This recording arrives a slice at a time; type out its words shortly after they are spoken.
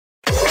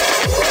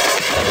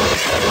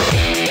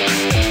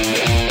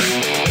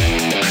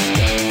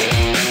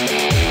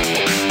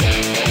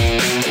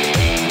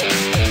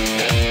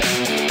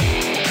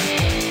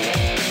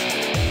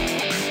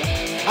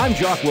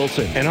Jock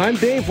Wilson. And I'm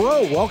Dave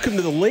Rowe. Welcome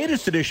to the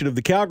latest edition of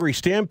the Calgary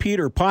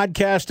Stampeder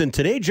podcast. And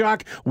today,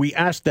 Jock, we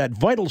asked that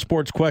vital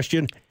sports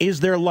question,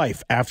 is there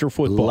life after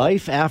football?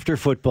 Life after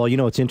football. You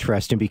know, it's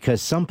interesting because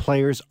some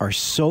players are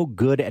so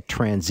good at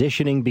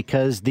transitioning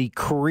because the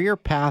career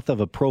path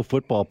of a pro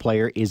football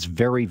player is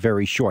very,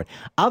 very short.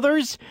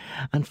 Others,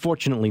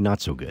 unfortunately,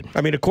 not so good. I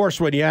mean, of course,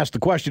 when you ask the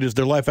question, is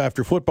there life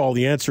after football,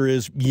 the answer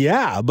is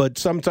yeah, but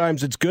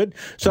sometimes it's good,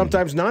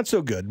 sometimes not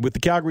so good. With the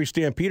Calgary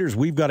Stampeders,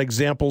 we've got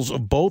examples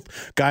of both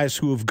guys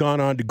who have gone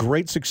on to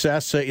great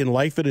success in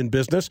life and in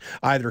business,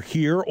 either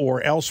here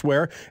or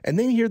elsewhere. And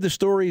then you hear the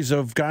stories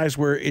of guys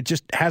where it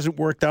just hasn't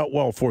worked out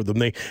well for them.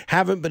 They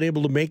haven't been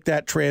able to make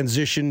that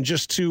transition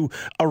just to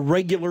a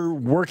regular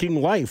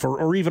working life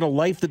or even a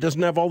life that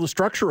doesn't have all the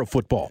structure of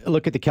football.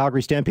 Look at the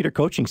Calgary Stampeder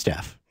coaching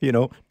staff. You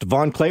know,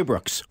 Devon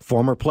Claybrooks,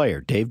 former player.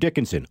 Dave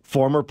Dickinson,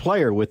 former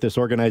player with this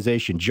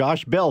organization.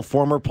 Josh Bell,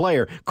 former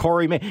player.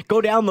 Corey May.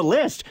 Go down the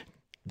list.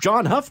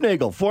 John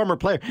Huffnagel, former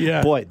player.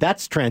 Yeah. Boy,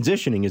 that's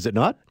transitioning, is it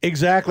not?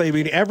 Exactly. I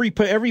mean, every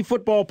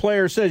football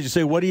player says, you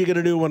say, what are you going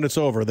to do when it's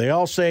over? They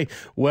all say,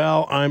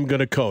 well, I'm going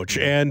to coach.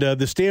 And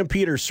the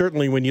Stampeders,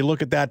 certainly, when you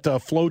look at that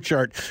flow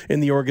chart in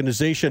the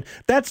organization,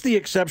 that's the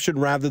exception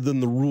rather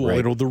than the rule. Right.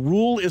 You know, the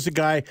rule is a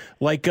guy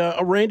like a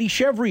Randy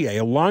Chevrier,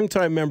 a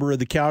longtime member of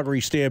the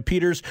Calgary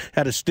Stampeders,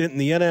 had a stint in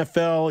the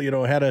NFL, you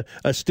know, had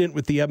a stint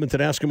with the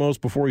Edmonton Eskimos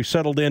before he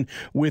settled in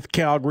with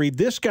Calgary.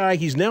 This guy,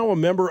 he's now a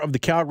member of the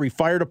Calgary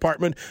Fire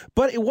Department.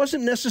 But it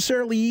wasn't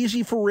necessarily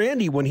easy for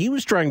Randy when he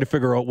was trying to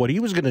figure out what he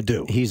was going to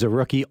do. He's a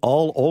rookie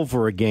all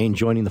over again,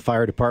 joining the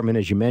fire department,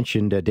 as you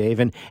mentioned,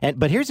 Dave.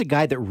 But here's a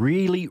guy that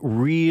really,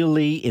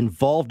 really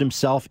involved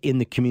himself in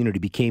the community,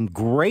 became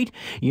great,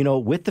 you know,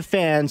 with the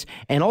fans,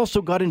 and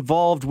also got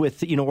involved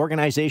with, you know,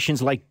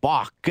 organizations like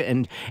Bach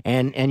and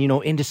you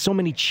know, into so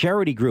many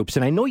charity groups.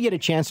 And I know you had a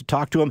chance to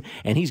talk to him,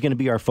 and he's going to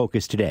be our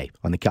focus today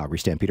on the Calgary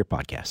Stampeder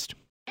podcast.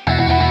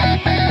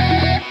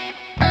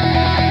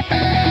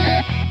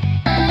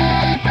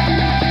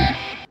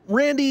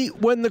 Randy,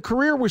 when the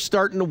career was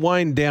starting to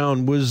wind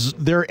down, was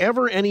there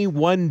ever any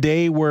one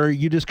day where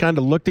you just kind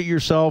of looked at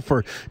yourself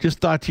or just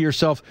thought to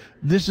yourself,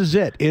 this is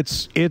it.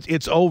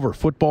 It's over.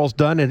 Football's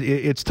done.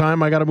 It's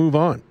time. I got to move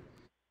on.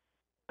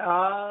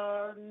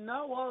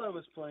 Not while I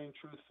was playing,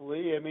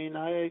 truthfully. I mean,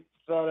 I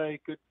thought I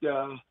could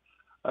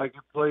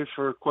play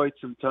for quite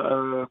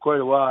a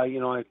while. You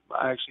know, I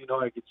actually know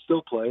I could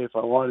still play if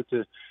I wanted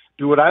to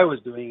do what I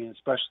was doing,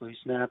 especially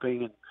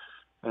snapping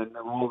and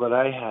the role that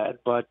I had.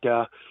 But,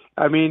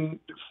 I mean,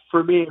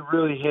 for me, it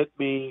really hit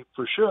me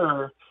for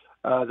sure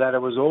that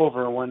it was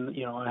over when,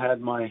 you know, I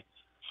had my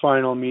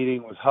final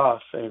meeting with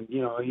Huff. And,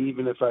 you know,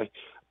 even if I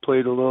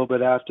played a little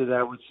bit after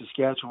that with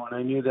Saskatchewan,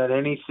 I knew that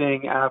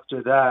anything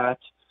after that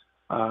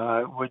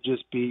would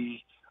just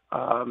be,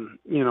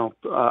 you know,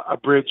 a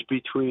bridge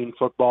between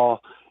football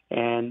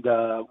and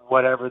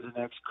whatever the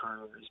next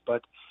career is.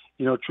 But,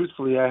 you know,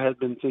 truthfully, I had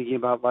been thinking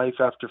about life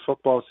after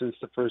football since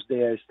the first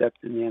day I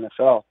stepped in the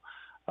NFL.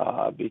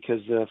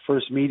 Because the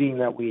first meeting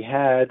that we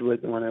had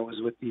when I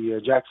was with the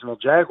Jacksonville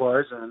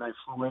Jaguars and I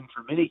flew in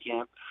for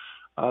minicamp,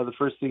 the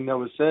first thing that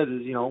was said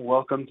is, you know,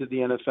 welcome to the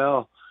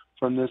NFL.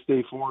 From this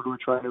day forward, we're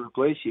trying to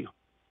replace you.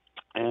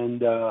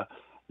 And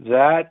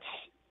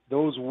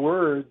those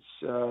words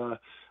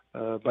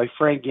by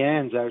Frank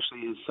Gans,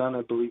 actually his son,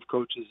 I believe,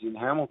 coaches in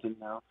Hamilton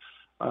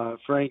now.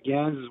 Frank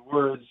Gans'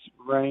 words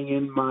rang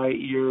in my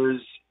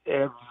ears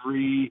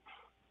every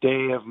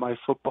day of my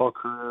football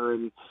career,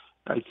 and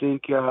I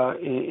think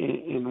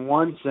in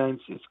one sense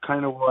it's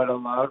kind of what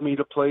allowed me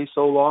to play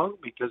so long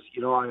because,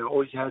 you know, I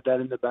always had that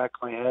in the back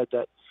of my head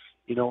that,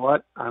 you know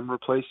what, I'm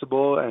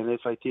replaceable, and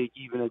if I take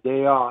even a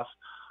day off,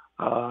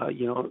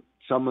 you know,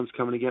 someone's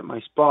coming to get my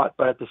spot.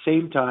 But at the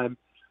same time,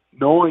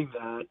 knowing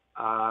that,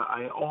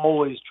 I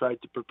always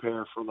tried to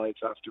prepare for life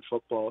after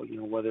football, you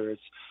know, whether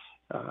it's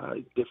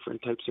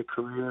different types of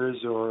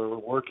careers or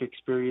work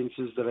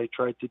experiences that I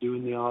tried to do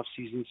in the off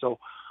season. So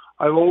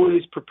I've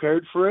always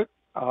prepared for it.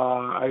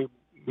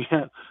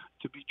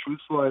 To be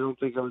truthful, I don't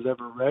think I was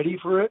ever ready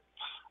for it,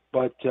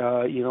 but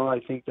you know, I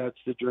think that's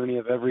the journey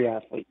of every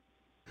athlete.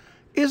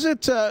 Was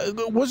it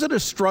a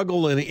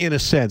struggle in a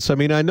sense? I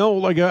mean, I know,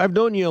 like, I've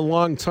known you a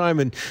long time,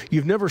 and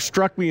you've never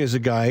struck me as a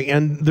guy,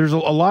 and there's a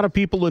lot of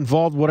people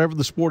involved, whatever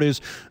the sport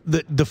is,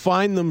 that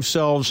define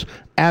themselves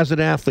as an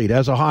athlete,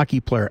 as a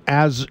hockey player,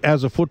 as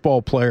a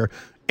football player.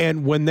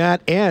 And when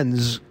that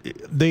ends,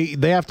 they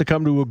have to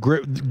come to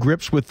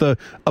grips with a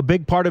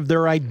big part of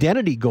their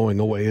identity going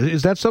away.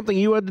 Is that something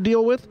you had to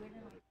deal with?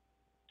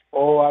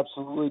 Oh,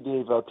 absolutely,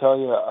 Dave. I'll tell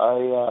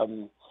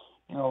you,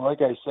 you know,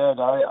 like I said,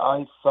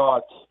 I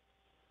thought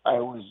I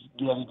was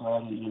getting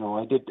ready. You know,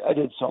 I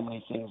did so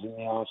many things in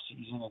the off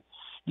season, and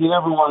you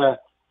never want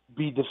to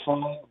be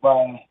defined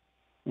by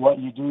what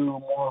you do,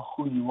 more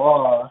who you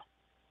are.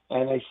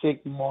 And I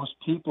think most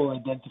people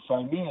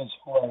identify me as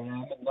who I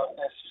am and not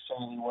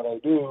necessarily what I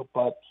do,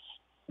 but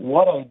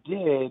what I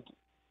did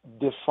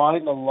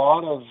defined a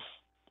lot of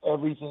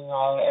every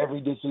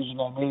decision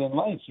I made in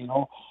life, you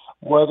know,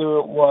 whether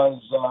it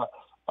was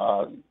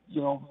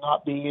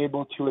not being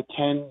able to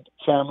attend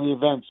family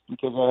events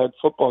because I had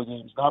football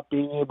games, not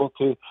being able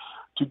to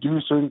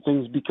do certain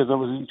things because I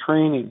was in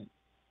training,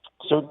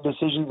 certain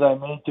decisions I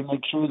made to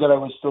make sure that I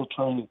was still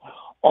training.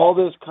 All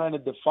this kind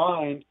of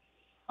defined,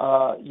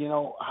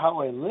 how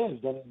I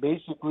lived. And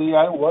basically,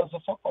 I was a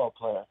football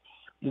player.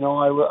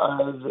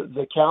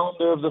 The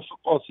calendar of the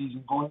football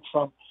season, going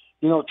from,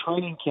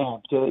 training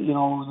camp to, to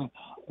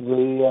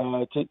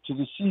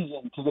the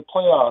season, to the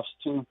playoffs,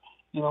 to,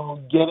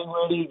 getting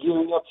ready,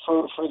 gearing up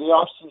for the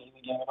off season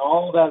again, and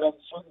all that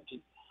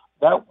uncertainty.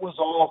 That was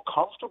all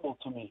comfortable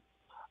to me.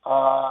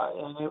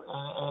 And it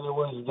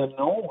was the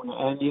known.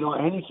 And,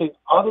 anything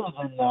other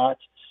than that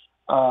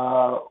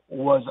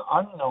was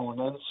unknown.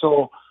 And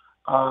so,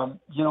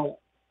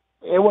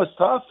 it was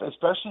tough,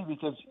 especially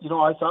because,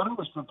 I thought I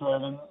was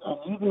prepared. And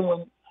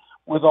even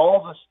with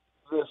all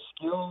the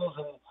skills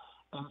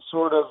and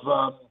sort of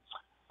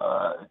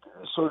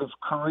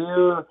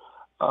career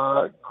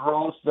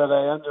growth that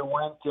I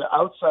underwent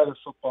outside of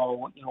football,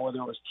 whether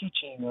it was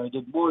teaching or I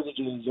did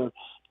mortgages or,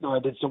 I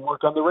did some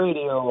work on the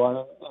radio,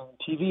 on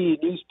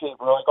TV,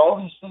 newspaper, like all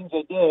these things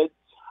I did,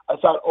 I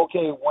thought,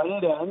 okay, when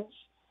it ends,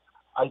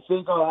 I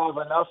think I'll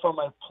have enough on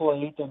my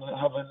plate and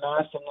have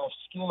amassed enough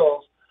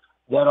skills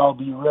that I'll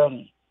be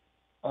ready.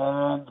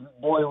 And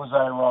boy, was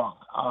I wrong.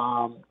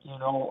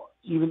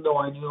 Even though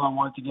I knew I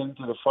wanted to get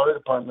into the fire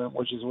department,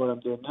 which is what I'm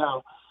doing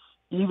now,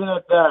 even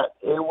at that,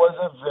 it was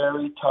a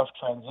very tough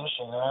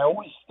transition. And I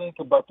always think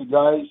about the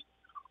guys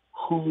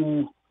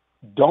who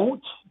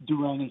don't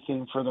do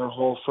anything for their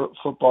whole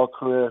football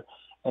career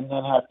and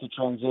then have to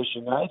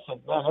transition. And I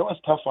think, man, it was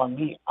tough on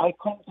me. I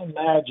couldn't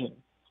imagine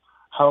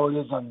how it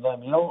is on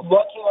them.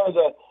 Lucky are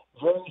the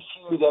very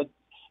few that,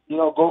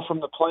 go from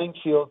the playing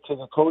field to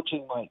the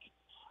coaching mic.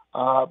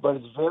 But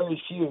it's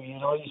very few. You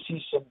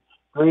see some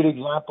great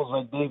examples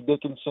like Dave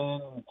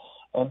Dickinson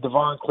and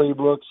Devon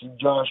Claybrooks and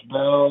Josh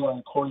Bell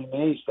and Corey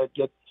Mace that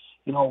get,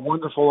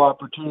 wonderful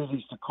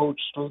opportunities to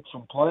coach straight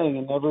from playing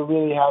and never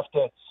really have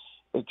to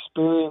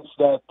experience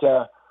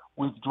that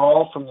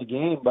withdrawal from the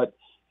game. But,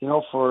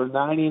 for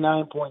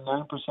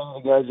 99.9%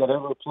 of the guys that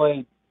ever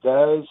played,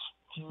 those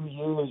few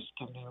years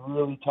can be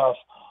really tough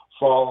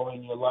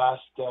following your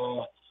last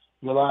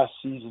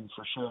season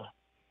for sure.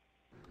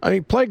 I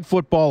mean, playing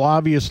football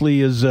obviously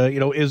is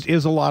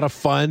a lot of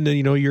fun, and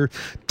your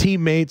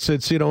teammates.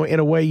 It's in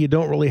a way you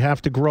don't really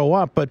have to grow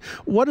up. But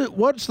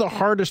what's the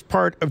hardest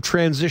part of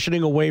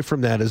transitioning away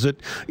from that? Is it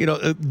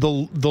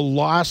the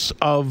loss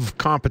of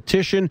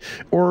competition,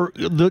 or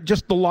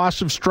just the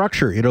loss of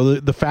structure?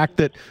 The fact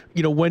that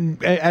when,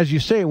 as you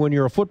say, when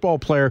you're a football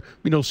player,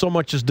 so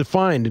much is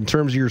defined in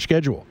terms of your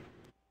schedule.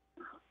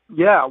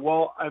 Yeah,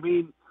 well, I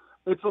mean,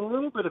 it's a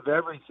little bit of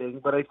everything,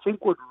 but I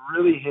think what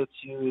really hits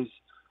you is,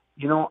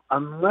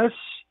 unless,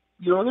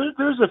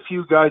 there's a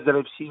few guys that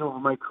I've seen over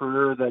my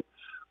career that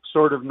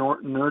sort of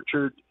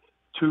nurtured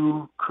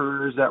two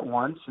careers at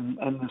once, and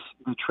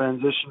the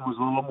transition was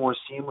a little more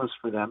seamless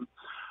for them.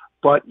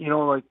 But,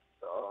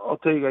 I'll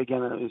tell you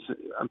again,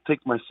 I'll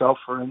take myself,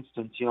 for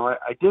instance.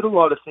 I did a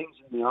lot of things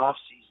in the off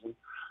season,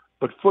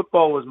 but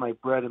football was my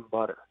bread and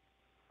butter.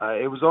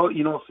 It was all,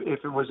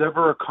 if it was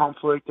ever a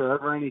conflict or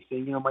ever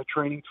anything, my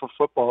training for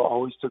football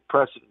always took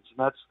precedence.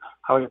 And that's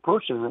how I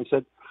approached it. And I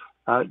said,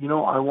 I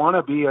want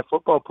to be a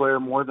football player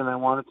more than I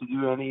wanted to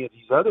do any of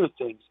these other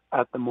things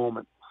at the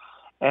moment.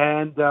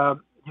 And,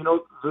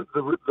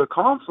 the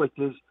conflict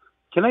is,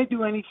 can I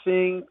do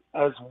anything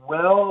as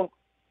well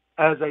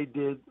as I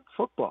did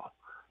football?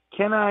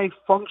 Can I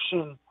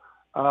function,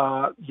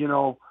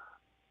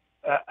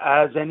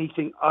 as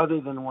anything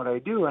other than what I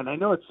do? And I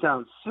know it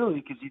sounds silly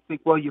because you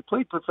think, well, you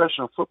played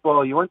professional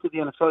football, you went to the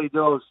NFL, you did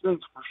all those things.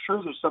 For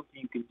sure there's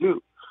something you can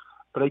do.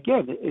 But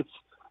again, it's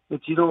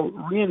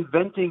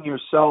reinventing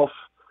yourself.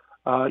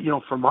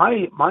 For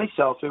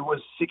myself, it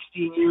was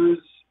 16 years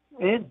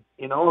in.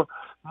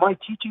 My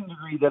teaching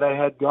degree that I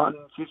had gotten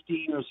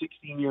 15 or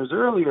 16 years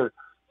earlier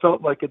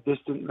felt like a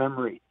distant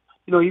memory.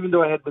 Even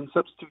though I had been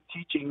substitute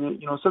teaching,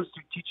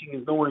 substitute teaching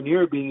is nowhere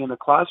near being in a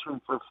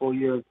classroom for a full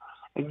year.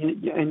 And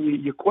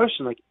you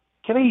question, like,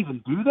 can I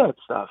even do that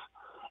stuff?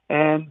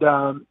 And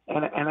I'm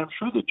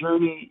sure the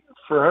journey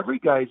for every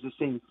guy is the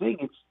same thing.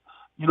 It's,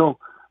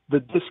 the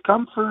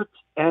discomfort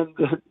and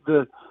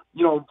the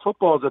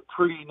football is a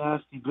pretty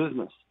nasty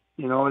business.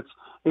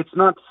 It's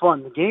not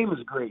fun. The game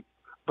is great,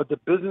 but the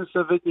business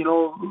of it,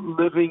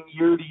 living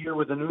year to year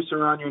with a noose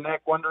around your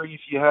neck, wondering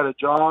if you had a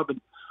job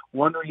and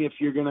wondering if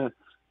you're going to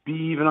be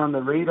even on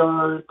the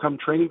radar come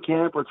training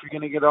camp or if you're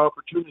going to get an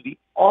opportunity,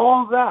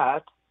 all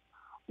that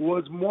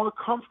was more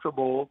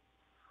comfortable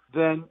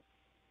than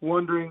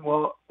wondering,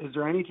 well, is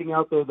there anything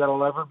out there that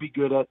I'll ever be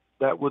good at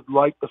that would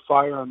light the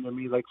fire under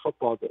me like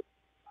football did?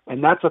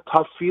 And that's a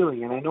tough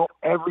feeling, and I know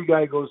every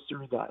guy goes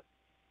through that.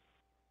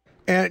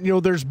 And,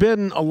 there's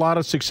been a lot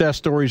of success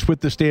stories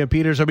with the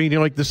Stampeders. I mean,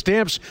 like the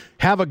Stamps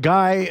have a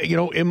guy,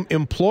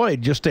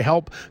 employed just to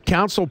help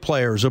counsel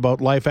players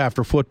about life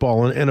after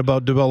football and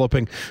about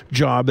developing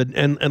job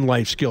and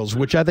life skills,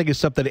 which I think is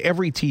something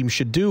every team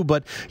should do.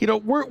 But,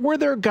 were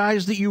there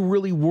guys that you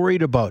really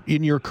worried about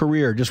in your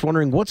career? Just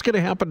wondering what's going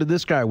to happen to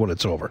this guy when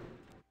it's over?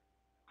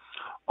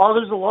 Oh,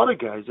 there's a lot of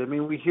guys. I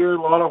mean, we hear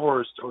a lot of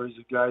horror stories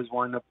of guys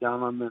wind up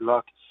down on their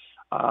luck,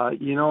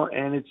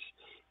 and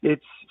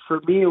it's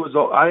for me. It was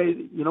I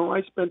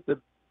spent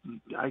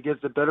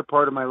the better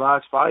part of my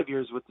last 5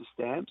 years with the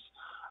Stamps,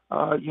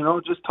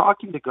 just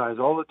talking to guys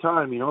all the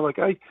time. When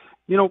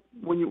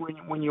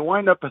you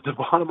wind up at the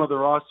bottom of the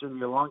roster and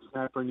you're a long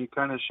snapper and you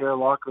kind of share a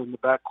locker in the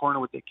back corner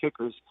with the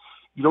kickers,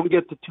 you don't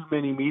get to too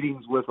many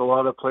meetings with a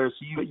lot of players.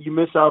 So you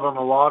miss out on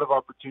a lot of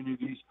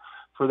opportunities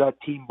for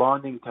that team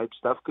bonding type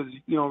stuff because,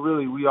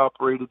 really we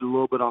operated a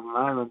little bit on an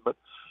island. But,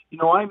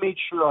 I made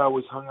sure I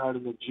was hung out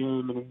in the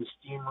gym and in the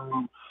steam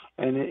room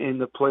and in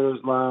the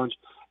players' lounge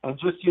and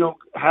just,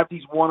 have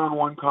these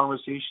one-on-one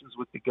conversations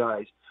with the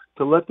guys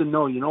to let them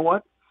know, you know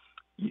what,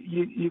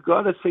 you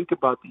got to think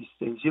about these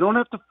things. You don't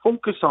have to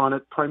focus on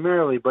it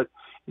primarily, but,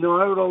 I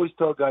would always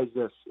tell guys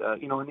this,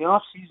 in the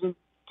off-season,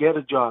 get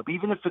a job.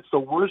 Even if it's the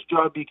worst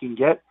job you can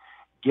get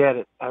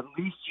it. At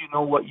least you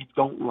know what you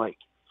don't like.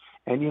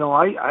 And,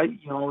 I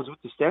was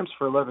with the Stamps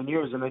for 11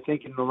 years, and I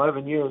think in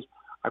 11 years,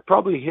 I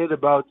probably hit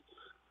about,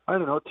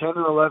 10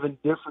 or 11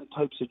 different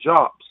types of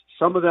jobs.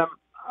 Some of them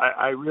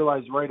I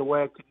realized right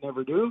away I could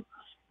never do,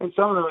 and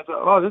some of them I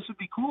thought, oh, this would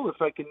be cool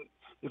if I can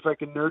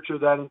nurture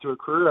that into a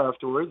career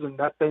afterwards, and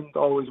that didn't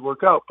always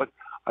work out. But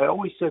I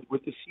always said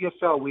with the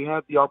CFL, we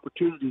have the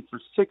opportunity for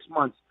 6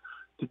 months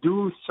to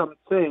do some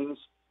things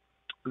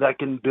that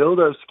can build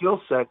our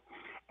skill set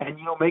and,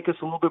 make us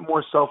a little bit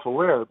more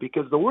self-aware.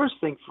 Because the worst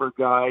thing for a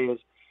guy is,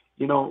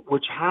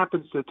 which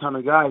happens to a ton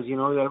of guys,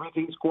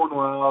 everything's going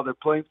well, they're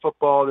playing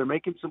football, they're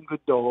making some good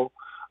dough,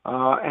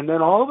 and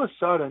then all of a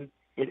sudden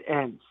it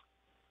ends,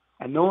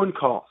 and no one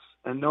calls.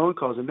 And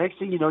next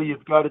thing you know,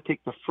 you've got to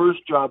take the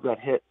first job that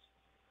hits.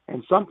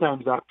 And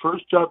sometimes that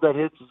first job that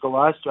hits is the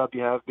last job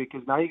you have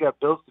because now you got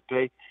bills to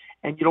pay,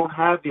 and you don't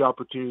have the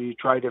opportunity to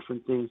try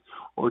different things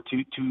or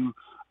to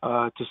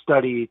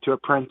study, to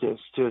apprentice,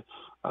 to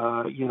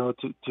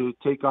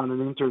take on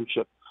an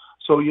internship.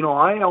 So,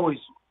 I always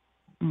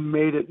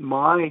made it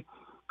my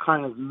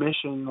kind of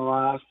mission in the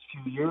last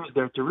few years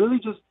there to really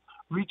just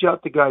reach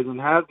out to guys and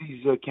have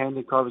these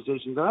candid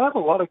conversations. And I have a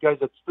lot of guys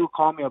that still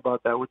call me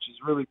about that, which is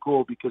really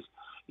cool because,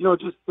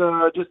 just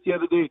the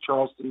other day,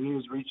 Charleston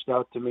Hughes reached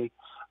out to me.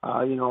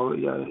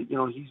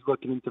 He's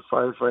looking into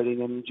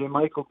firefighting, and Jim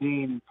Michael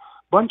Dean,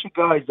 bunch of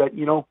guys that,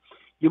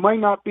 you might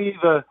not be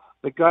the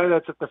guy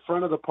that's at the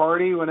front of the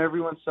party when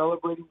everyone's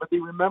celebrating, but they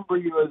remember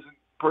you as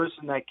a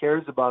person that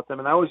cares about them.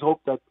 And I always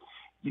hope that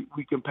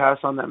we can pass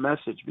on that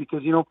message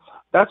because,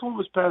 that's what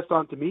was passed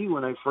on to me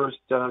when I first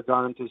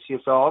got into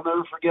CFL. I'll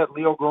never forget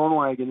Leo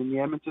Groenewegen in the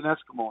Edmonton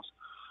Eskimos.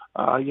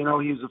 He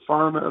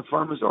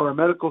was a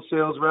medical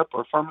sales rep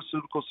or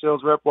pharmaceutical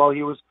sales rep while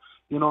he was,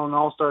 an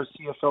all-star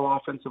CFL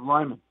offensive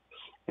lineman.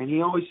 And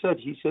he always said,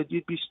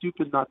 you'd be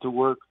stupid not to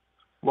work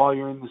while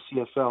you're in the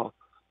CFL.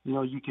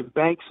 You can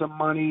bank some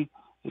money.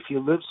 If you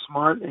live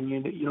smart and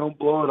you don't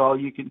blow it all,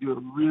 you can do a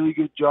really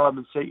good job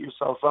and set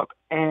yourself up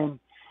and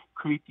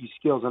create these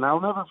skills. And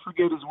I'll never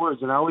forget his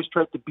words. And I always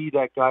tried to be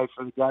that guy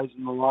for the guys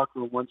in the locker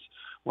room once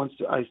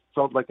I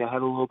felt like I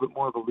had a little bit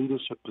more of a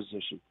leadership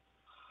position.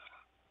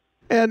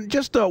 And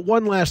just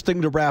one last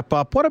thing to wrap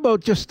up. What about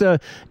just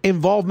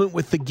involvement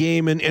with the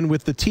game and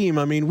with the team?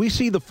 I mean, we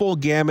see the full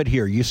gamut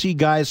here. You see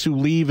guys who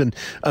leave and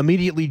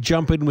immediately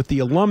jump in with the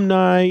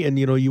alumni, and,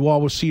 you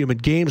always see them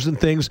at games and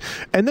things.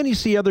 And then you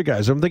see other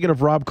guys. I'm thinking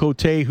of Rob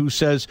Cote, who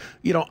says,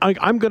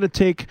 I'm going to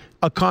take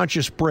a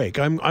conscious break.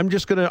 I'm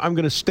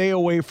going to stay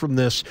away from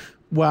this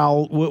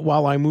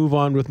while I move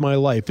on with my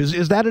life.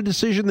 Is that a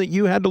decision that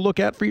you had to look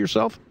at for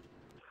yourself?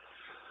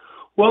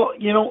 Well,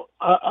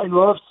 I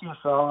love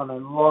CFL and I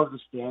love the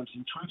Stamps,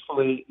 and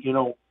truthfully,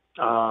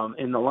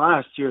 in the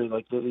last year,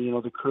 like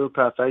the career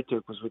path I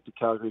took was with the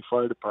Calgary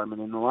Fire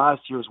Department, and the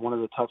last year was one of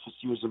the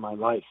toughest years of my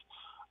life.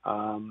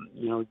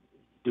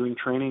 Doing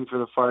training for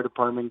the fire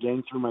department,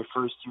 getting through my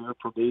first year of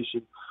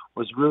probation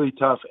was really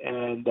tough,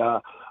 and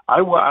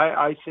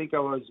I think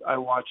I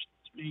watched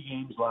 3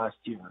 games last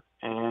year,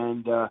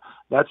 and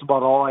that's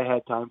about all I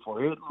had time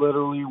for. It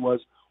literally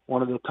was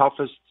one of the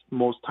toughest,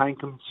 most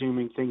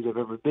time-consuming things I've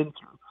ever been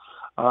through.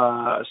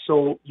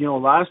 So,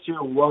 last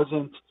year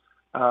wasn't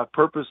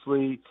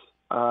purposely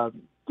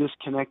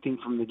disconnecting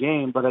from the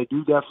game, but I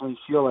do definitely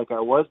feel like I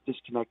was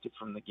disconnected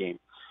from the game.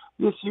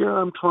 This year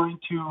I'm trying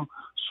to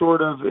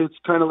it's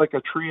kind of like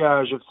a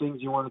triage of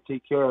things you want to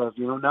take care of.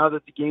 Now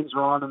that the games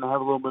are on and I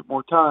have a little bit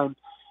more time,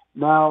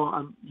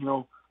 now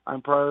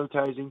I'm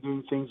prioritizing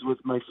doing things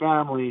with my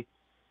family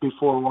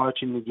before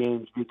watching the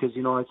games because,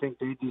 I think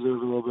they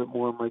deserve a little bit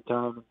more of my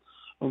time.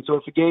 And so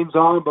if the game's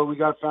on, but we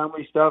got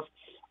family stuff,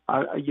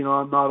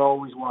 I'm not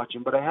always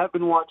watching. But I have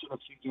been watching a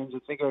few games. I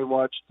think I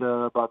watched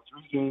about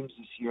 3 games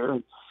this year.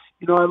 And,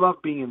 I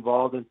love being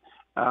involved. And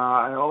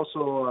I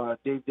also,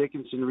 Dave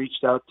Dickinson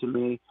reached out to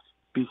me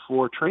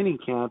before training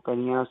camp,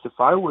 and he asked if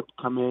I would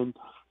come in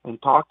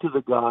and talk to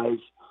the guys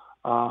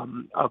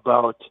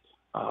about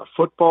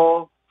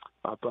football,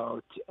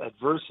 about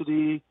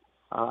adversity,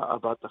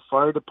 about the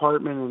fire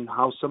department and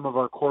how some of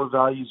our core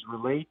values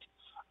relate,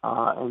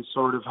 and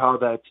sort of how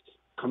that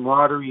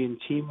camaraderie and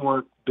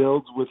teamwork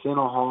builds within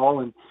a hall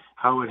and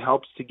how it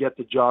helps to get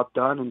the job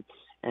done.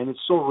 And it's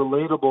so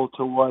relatable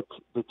to what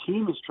the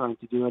team is trying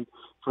to do. And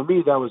for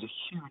me, that was a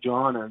huge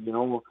honor,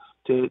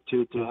 to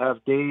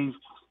have Dave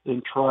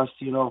entrust,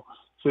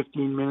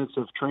 15 minutes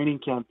of training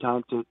camp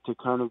time to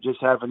kind of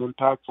just have an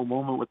impactful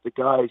moment with the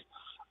guys.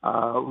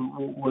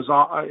 It was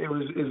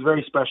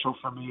very special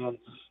for me, and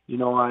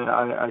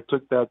I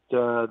took that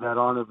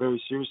honor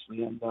very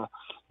seriously, and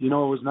it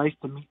was nice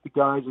to meet the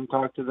guys and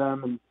talk to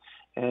them,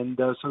 and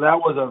so that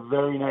was a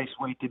very nice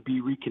way to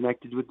be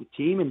reconnected with the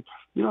team. And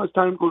as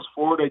time goes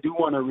forward, I do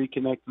want to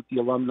reconnect with the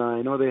alumni.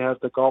 I know they have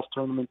the golf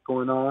tournament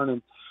going on,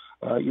 and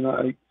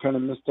I kind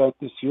of missed out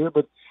this year,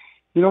 but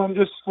I'm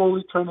just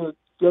slowly trying to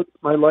get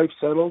my life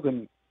settled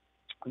and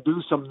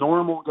do some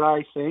normal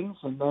guy things,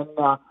 and then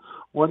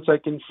once I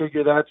can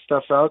figure that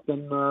stuff out,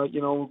 then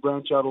we'll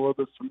branch out a little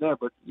bit from there.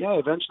 But yeah,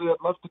 eventually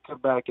I'd love to come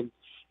back and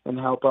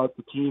help out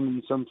the team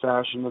in some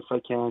fashion if I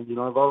can.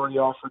 I've already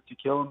offered to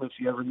kill him if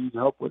you ever need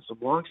help with some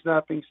long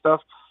snapping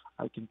stuff.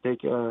 I can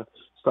take a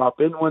stop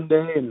in one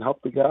day and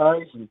help the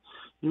guys, and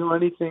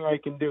anything I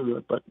can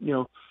do. But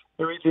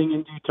everything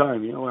in due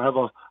time.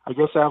 I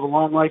guess I have a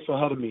long life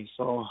ahead of me,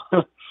 so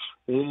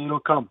it'll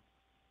come.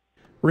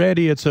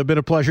 Randy, it's been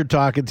a pleasure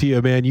talking to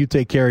you, man. You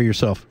take care of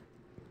yourself.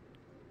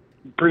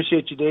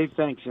 Appreciate you, Dave.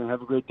 Thanks, and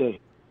have a great day.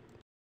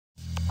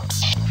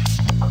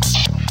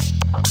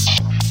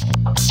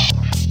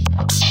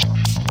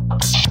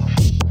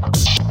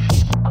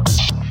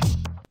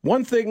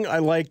 One thing I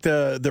liked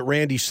that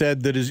Randy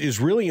said that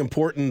is really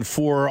important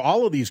for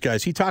all of these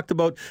guys, he talked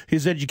about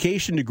his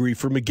education degree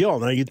from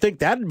McGill. Now, you'd think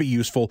that would be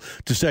useful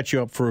to set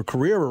you up for a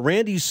career, but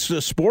Randy's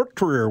sport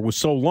career was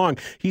so long.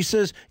 He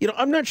says,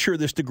 I'm not sure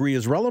this degree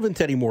is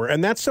relevant anymore,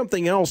 and that's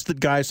something else that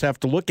guys have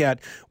to look at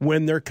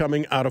when they're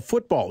coming out of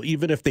football.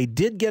 Even if they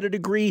did get a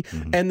degree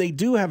and they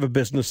do have a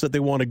business that they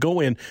want to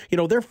go in,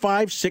 they're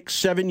 5, 6,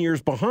 7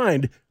 years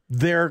behind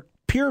their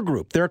peer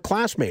group, their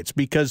classmates,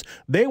 because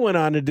they went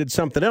on and did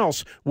something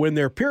else when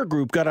their peer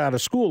group got out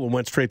of school and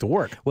went straight to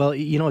work. Well,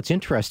 it's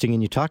interesting,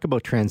 and you talk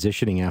about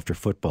transitioning after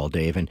football,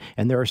 Dave, and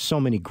there are so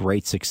many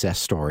great success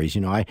stories.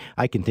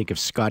 I can think of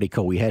Scotty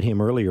Coe. We had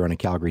him earlier on a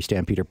Calgary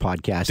Stampeder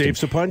podcast. Dave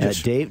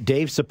Sapunjas.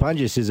 Dave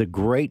Sapunjas is a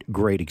great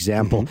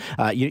example.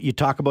 You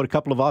talk about a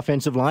couple of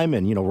offensive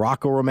linemen,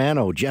 Rocco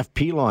Romano, Jeff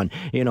Pilon,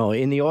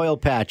 in the oil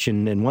patch,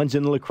 and one's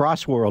in the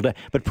lacrosse world.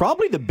 But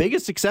probably the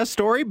biggest success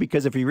story,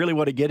 because if you really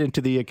want to get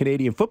into the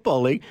Canadian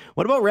Football League,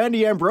 what about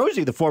Randy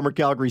Ambrosie, the former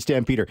Calgary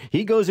Stampeder?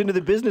 He goes into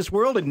the business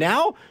world and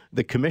now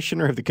the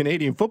commissioner of the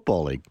Canadian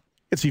Football League.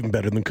 It's even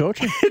better than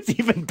coaching. It's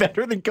even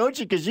better than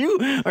coaching because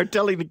you are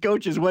telling the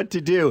coaches what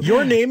to do.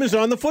 Your name is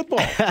on the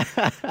football.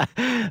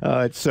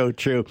 Oh, it's so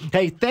true.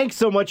 Hey, thanks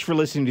so much for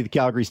listening to the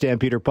Calgary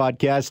Stampeder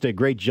podcast. A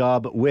great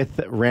job with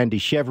Randy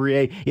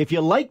Chevrier. If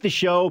you like the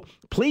show,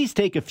 please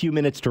take a few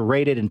minutes to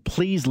rate it and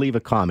please leave a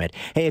comment.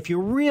 Hey, if you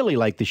really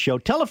like the show,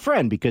 tell a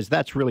friend because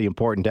that's really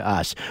important to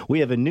us.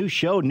 We have a new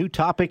show, new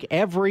topic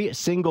every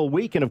single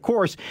week. And of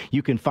course,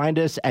 you can find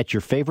us at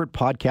your favorite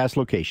podcast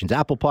locations,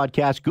 Apple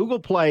Podcasts, Google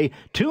Play,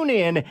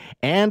 TuneIn,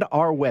 and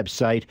our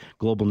website,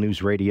 Global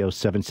News Radio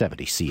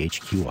 770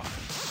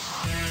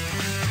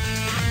 CHQR.